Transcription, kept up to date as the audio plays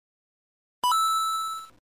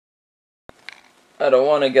I don't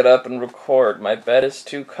want to get up and record. My bed is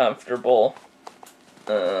too comfortable.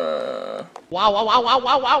 Wow, wow, wow, wow,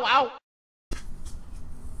 wow, wow, wow.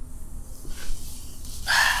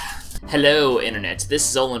 Hello, Internet. This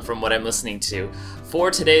is Olin from What I'm Listening To.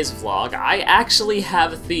 For today's vlog, I actually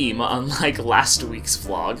have a theme, unlike last week's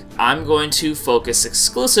vlog. I'm going to focus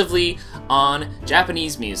exclusively on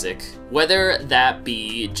Japanese music, whether that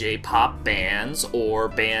be J-pop bands or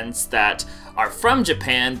bands that are from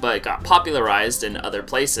Japan but got popularized in other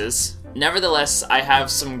places. Nevertheless, I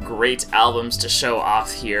have some great albums to show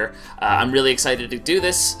off here. I'm really excited to do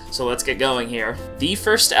this, so let's get going here. The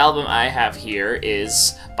first album I have here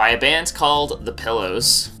is by a band called The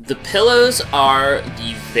Pillows. The Pillows are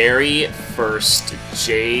the very first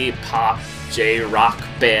J-pop, J-rock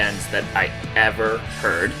bands that I ever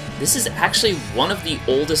heard. This is actually one of the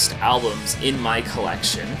oldest albums in my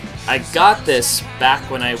collection. I got this back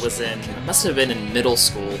when I was it must have been in middle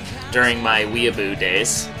school during my weeaboo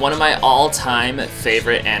days. One of my all-time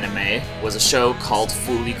favorite anime was a show called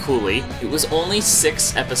Fooly Cooly. It was only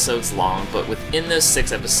 6 episodes long, but within those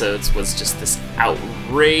 6 episodes was just this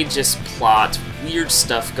outrageous plot, weird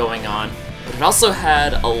stuff going on. But it also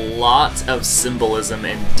had a lot of symbolism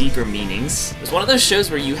and deeper meanings. It was one of those shows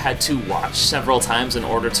where you had to watch several times in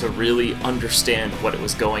order to really understand what it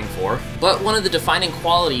was going for. But one of the defining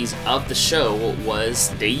qualities of the show was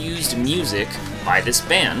they used music by this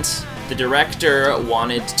band. The director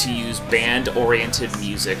wanted to use band-oriented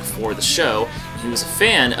music for the show. He was a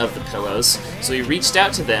fan of The Pillows, so he reached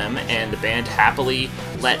out to them, and the band happily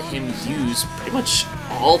let him use pretty much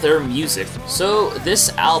all their music. So this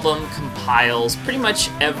album compiles pretty much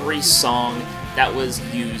every song that was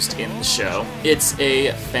used in the show. It's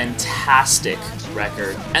a fantastic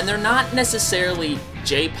record, and they're not necessarily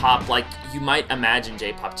J-pop like you might imagine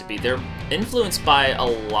J-pop to be. They're influenced by a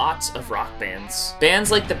lot of rock bands. Bands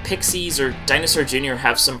like the Pixies or Dinosaur Jr.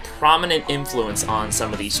 have some prominent influence on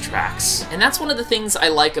some of these tracks. And that's one of the things I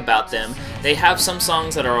like about them. They have some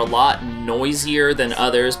songs that are a lot noisier than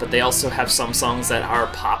others, but they also have some songs that are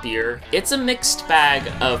poppier. It's a mixed bag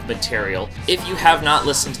of material. If you have not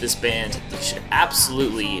listened to this band, you should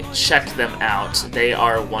absolutely check them out. They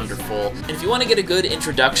are wonderful. And if you want to get a good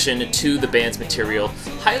introduction to the band's material,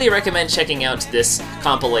 highly recommend checking out this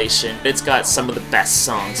compilation. It's got some of the best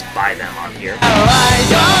songs by them on here.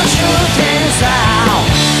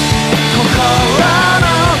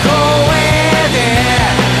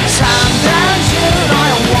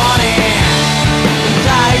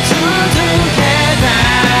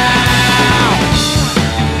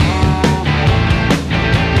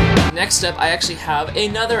 Next up, I actually have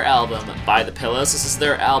another album by The Pillows. This is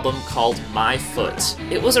their album called My Foot.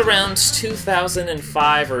 It was around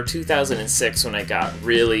 2005 or 2006 when I got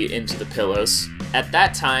really into The Pillows. At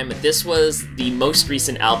that time, this was the most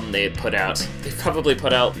recent album they had put out. They've probably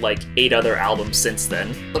put out like 8 other albums since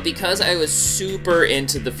then. But because I was super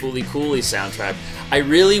into the Fooly Cooly soundtrack, I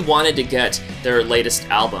really wanted to get their latest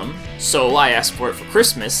album, so I asked for it for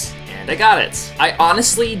Christmas, and I got it. I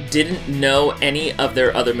honestly didn't know any of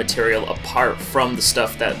their other material apart from the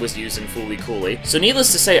stuff that was used in Fooly Cooly. So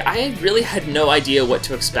needless to say, I really had no idea what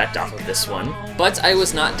to expect off of this one. But I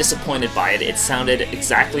was not disappointed by it. It sounded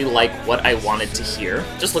exactly like what I wanted to hear.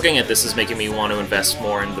 Just looking at this is making me want to invest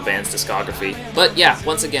more in the band's discography. But yeah,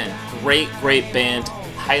 once again, great band.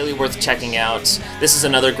 Highly worth checking out. This is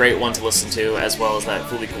another great one to listen to, as well as that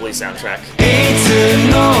Fooly Cooly soundtrack.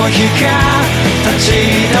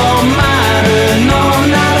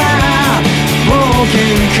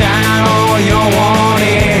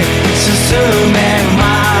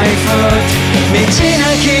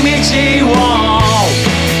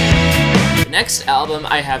 The next album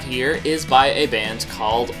I have here is by a band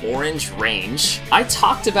called Orange Range. I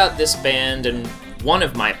talked about this band in one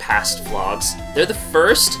of my past vlogs. They're the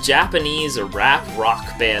first Japanese rap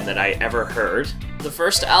rock band that I ever heard. The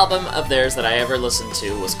first album of theirs that I ever listened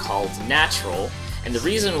to was called Natural, and the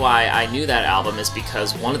reason why I knew that album is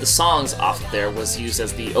because one of the songs off of there was used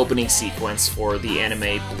as the opening sequence for the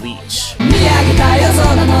anime Bleach.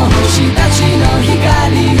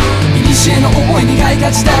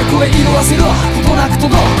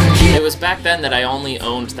 It was back then that I only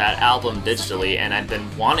owned that album digitally, and I'd been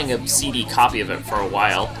wanting a CD copy of it for a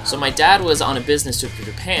while. So my dad was on a business trip to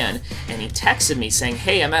Japan, and he texted me saying,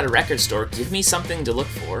 "Hey, I'm at a record store, give me something to look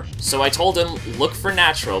for." So I told him, look for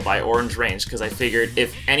Natural by Orange Range, because I figured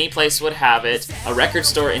if any place would have it, a record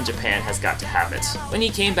store in Japan has got to have it. When he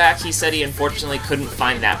came back, he said he unfortunately couldn't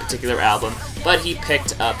find that particular album, but he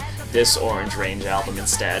picked up this Orange Range album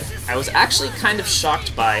instead. I was actually kind of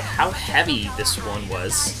shocked by how heavy this one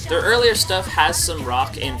was. Their earlier stuff has some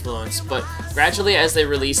rock influence, but gradually as they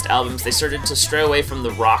released albums, they started to stray away from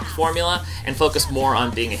the rock formula and focus more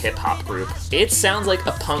on being a hip-hop group. It sounds like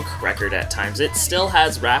a punk record at times. It still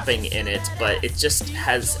has rapping in it, but it just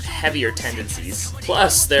has heavier tendencies.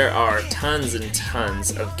 Plus, there are tons and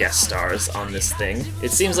tons of guest stars on this thing.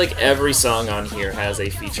 It seems like every song on here has a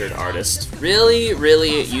featured artist. Really,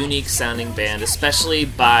 really unique sounding band, especially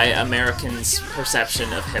by Americans'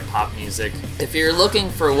 perception of hip-hop music. If you're looking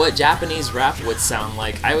for what Japanese rap would sound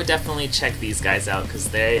like, I would definitely check these guys out because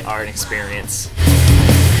they are an experience.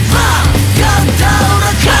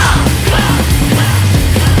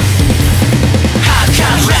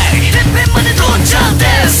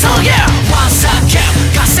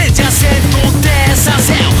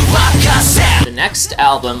 The next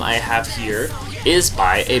album I have here is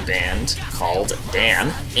by a band called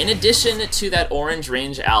D.A.N. In addition to that Orange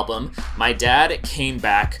Range album, my dad came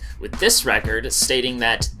back with this record stating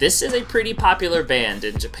that this is a pretty popular band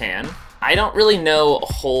in Japan. I don't really know a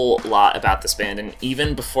whole lot about this band, and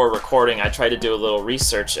even before recording I tried to do a little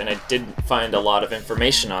research and I didn't find a lot of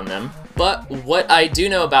information on them. But what I do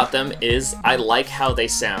know about them is I like how they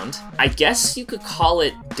sound. I guess you could call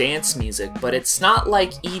it dance music, but it's not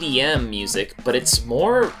like EDM music, but it's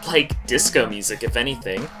more like disco music, if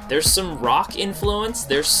anything. There's some rock influence,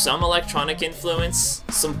 there's some electronic influence,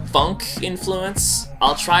 some funk influence.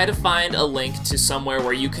 I'll try to find a link to somewhere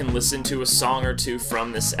where you can listen to a song or two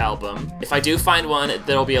from this album. If I do find one,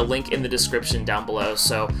 there'll be a link in the description down below,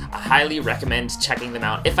 so I highly recommend checking them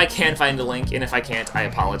out if I can find a link, and if I can't, I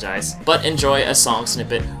apologize. But enjoy a song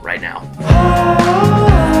snippet right now.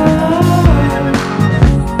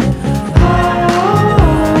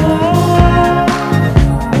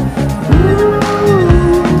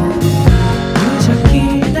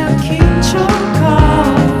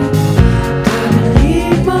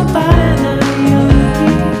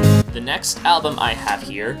 The next album I have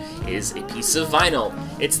here is a piece of vinyl.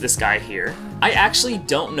 It's this guy here. I actually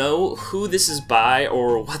don't know who this is by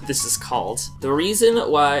or what this is called. The reason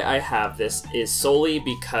why I have this is solely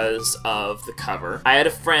because of the cover. I had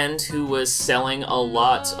a friend who was selling a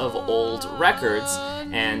lot of old records,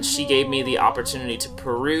 and she gave me the opportunity to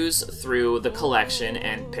peruse through the collection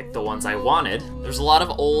and pick the ones I wanted. There's a lot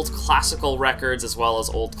of old classical records as well as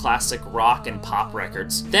old classic rock and pop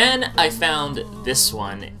records. Then I found this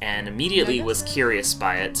one and immediately was curious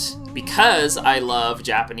by it. Because I love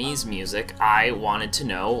Japanese music, I wanted to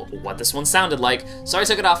know what this one sounded like, so I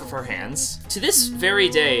took it off of her hands. To this very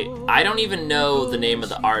day, I don't even know the name of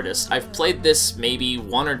the artist. I've played this maybe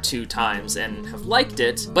 1 or 2 times and have liked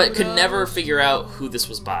it, but could never figure out who this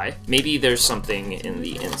was by. Maybe there's something in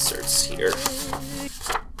the inserts here.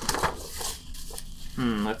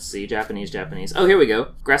 Let's see, Japanese. Oh, here we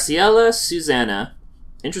go. Graciela Susana.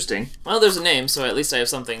 Interesting. Well, there's a name, so at least I have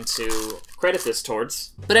something to credit this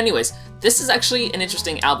towards. But anyways, this is actually an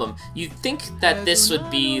interesting album. You'd think that this would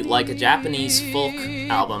be like a Japanese folk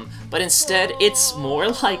album, but instead it's more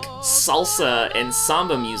like salsa and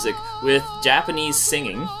samba music with Japanese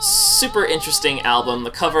singing. Super interesting album.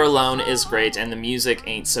 The cover alone is great, and the music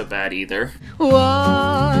ain't so bad either.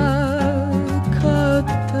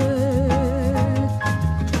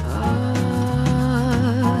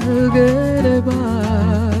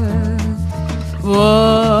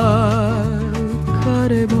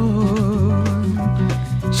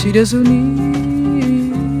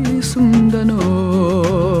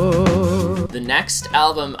 The next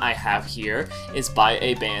album I have here is by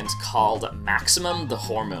a band called Maximum the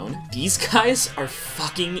Hormone. These guys are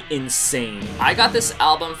fucking insane. I got this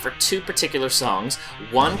album for 2 particular songs,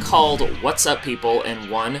 one called What's Up People and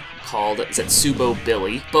one called Zetsubo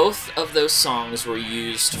Billy. Both of those songs were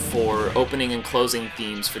used for opening and closing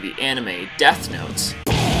themes for the anime Death Note.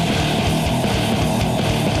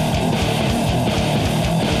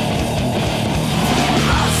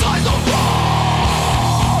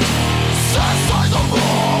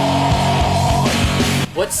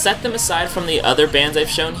 What set them aside from the other bands I've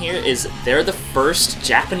shown here is they're the first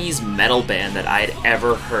Japanese metal band that I had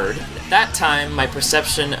ever heard. At that time, my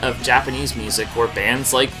perception of Japanese music were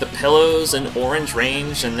bands like The Pillows and Orange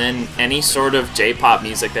Range, and then any sort of J-pop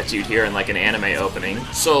music that you'd hear in like an anime opening.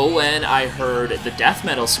 So when I heard the death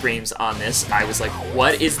metal screams on this, I was like,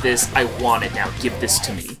 what is this? I want it now, give this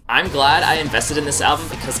to me. I'm glad I invested in this album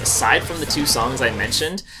because aside from the 2 songs I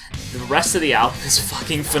mentioned, the rest of the album is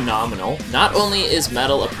fucking phenomenal. Not only is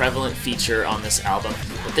metal a prevalent feature on this album,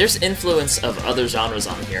 but there's influence of other genres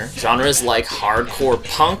on here. Genres like hardcore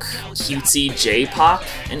punk, cutesy J-pop,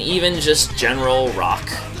 and even just general rock.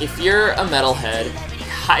 If you're a metalhead,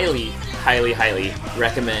 highly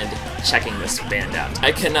recommend checking this band out.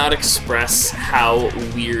 I cannot express how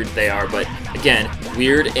weird they are, but again,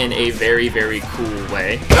 weird in a very, very cool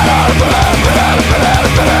way.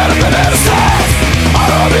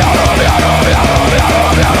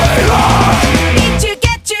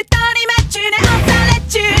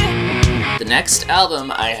 The next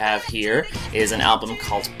album I have here is an album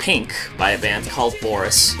called Pink by a band called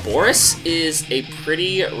Boris. Boris is a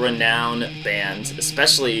pretty renowned band,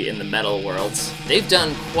 especially in the metal world. They've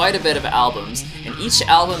done quite a bit of albums, and each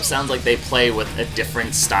album sounds like they play with a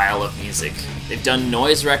different style of music. They've done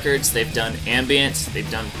noise records, they've done ambient,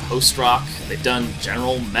 they've done post-rock, they've done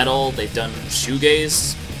general metal, they've done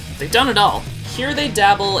shoegaze, they've done it all. Here they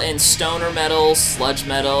dabble in stoner metal, sludge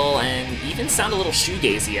metal, and even sound a little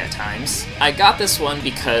shoegazy at times. I got this one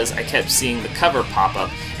because I kept seeing the cover pop up,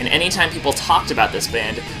 and anytime people talked about this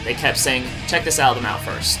band, they kept saying, check this album out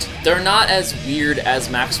first. They're not as weird as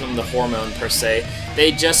Maximum the Hormone per se,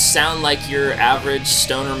 they just sound like your average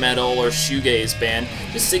stoner metal or shoegaze band,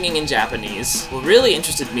 just singing in Japanese. What really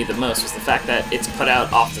interested me the most was the fact that it's put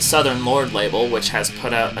out off the Southern Lord label, which has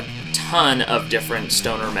put out a ton of different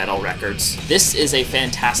stoner metal records. This is a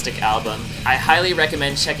fantastic album. I highly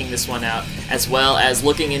recommend checking this one out, as well as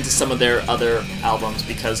looking into some of their other albums,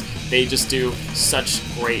 because they just do such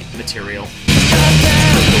great material.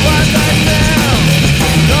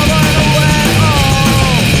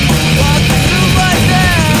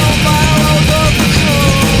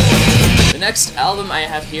 The next album I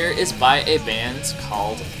have here is by a band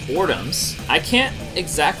called Boredoms. I can't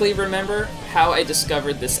exactly remember how I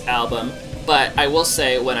discovered this album, but I will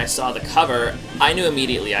say when I saw the cover, I knew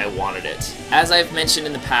immediately I wanted it. As I've mentioned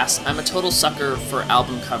in the past, I'm a total sucker for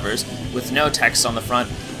album covers with no text on the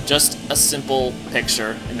front, just a simple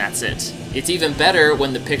picture, and that's it. It's even better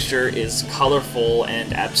when the picture is colorful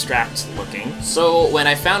and abstract looking. So when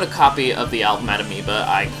I found a copy of the album at Amoeba,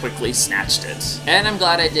 I quickly snatched it. And I'm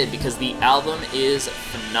glad I did, because the album is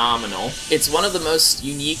phenomenal. It's one of the most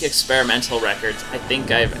unique experimental records I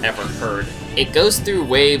think I've ever heard. It goes through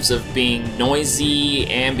waves of being noisy,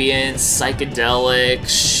 ambient, psychedelic,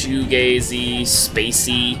 shoegazy,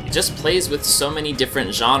 spacey. It just plays with so many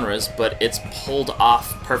different genres, but it's pulled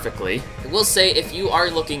off perfectly. I will say, if you are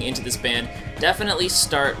looking into this band, definitely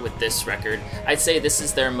start with this record. I'd say this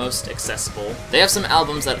is their most accessible. They have some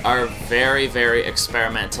albums that are very, very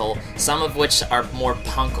experimental, some of which are more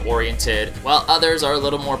punk-oriented, while others are a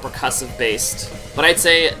little more percussive-based. But I'd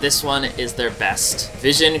say this one is their best.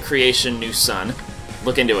 Vision Creation Newsun.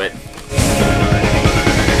 Look into it.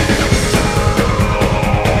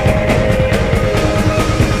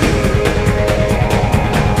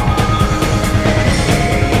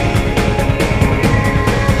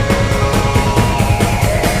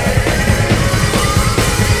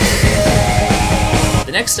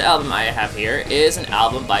 The next album I have here is an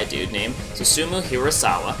album by a dude named Susumu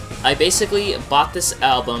Hirasawa. I basically bought this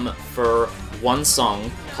album for one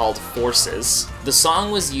song called Forces. The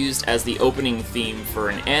song was used as the opening theme for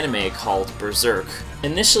an anime called Berserk.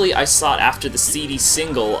 Initially, I sought after the CD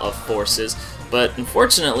single of Forces, but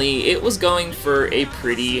unfortunately, it was going for a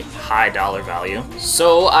pretty high dollar value.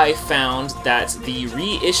 So I found that the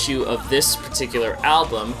reissue of this particular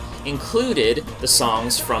album included the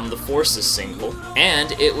songs from the Forces single,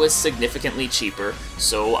 and it was significantly cheaper,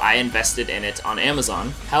 so I invested in it on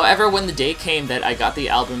Amazon. However, when the day came that I got the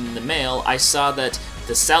album in the mail, I saw that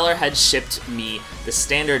the seller had shipped me the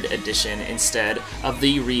standard edition instead of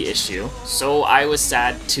the reissue, so I was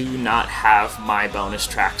sad to not have my bonus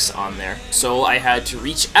tracks on there. So I had to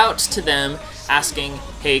reach out to them asking,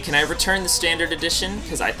 hey, can I return the standard edition?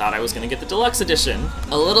 Because I thought I was going to get the deluxe edition.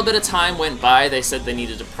 A little bit of time went by, they said they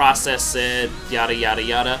needed to process it, yada yada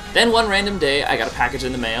yada. Then one random day, I got a package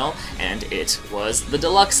in the mail, and it was the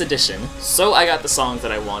deluxe edition. So I got the songs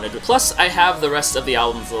that I wanted, plus I have the rest of the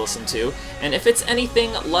albums to listen to, and if it's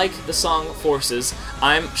anything like the song Forces,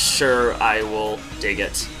 I'm sure I will dig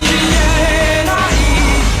it.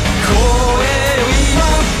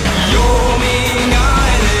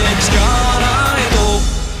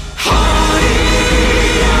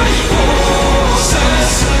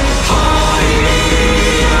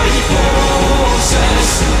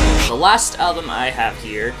 The last album I have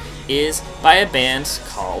here is by a band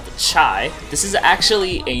called Chai. This is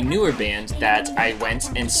actually a newer band that I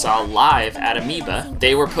went and saw live at Amoeba.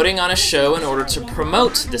 They were putting on a show in order to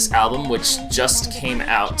promote this album, which just came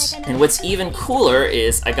out. And what's even cooler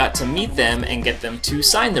is I got to meet them and get them to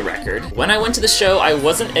sign the record. When I went to the show, I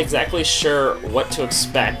wasn't exactly sure what to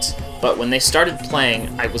expect, but when they started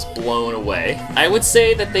playing, I was blown away. I would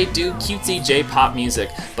say that they do cutesy J-pop music,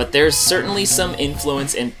 but there's certainly some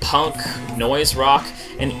influence in punk, noise rock,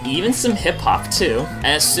 and even some hip-hop too.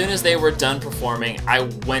 As soon as they were done performing, I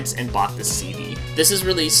went and bought the CD. This is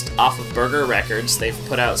released off of Burger Records. They've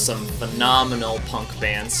put out some phenomenal punk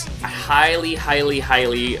bands. I highly, highly,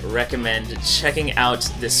 highly recommend checking out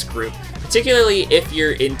this group, particularly if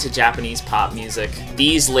you're into Japanese pop music.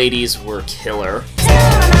 These ladies were killer.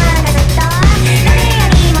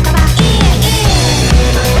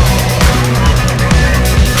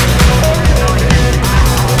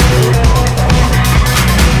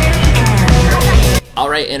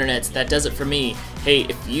 Alright, internet, that does it for me. Hey,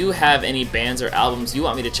 if you have any bands or albums you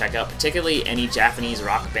want me to check out, particularly any Japanese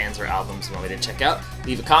rock bands or albums you want me to check out,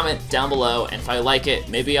 leave a comment down below, and if I like it,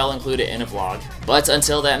 maybe I'll include it in a vlog. But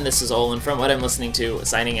until then, this is Olin from What I'm Listening To,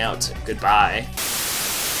 signing out. Goodbye.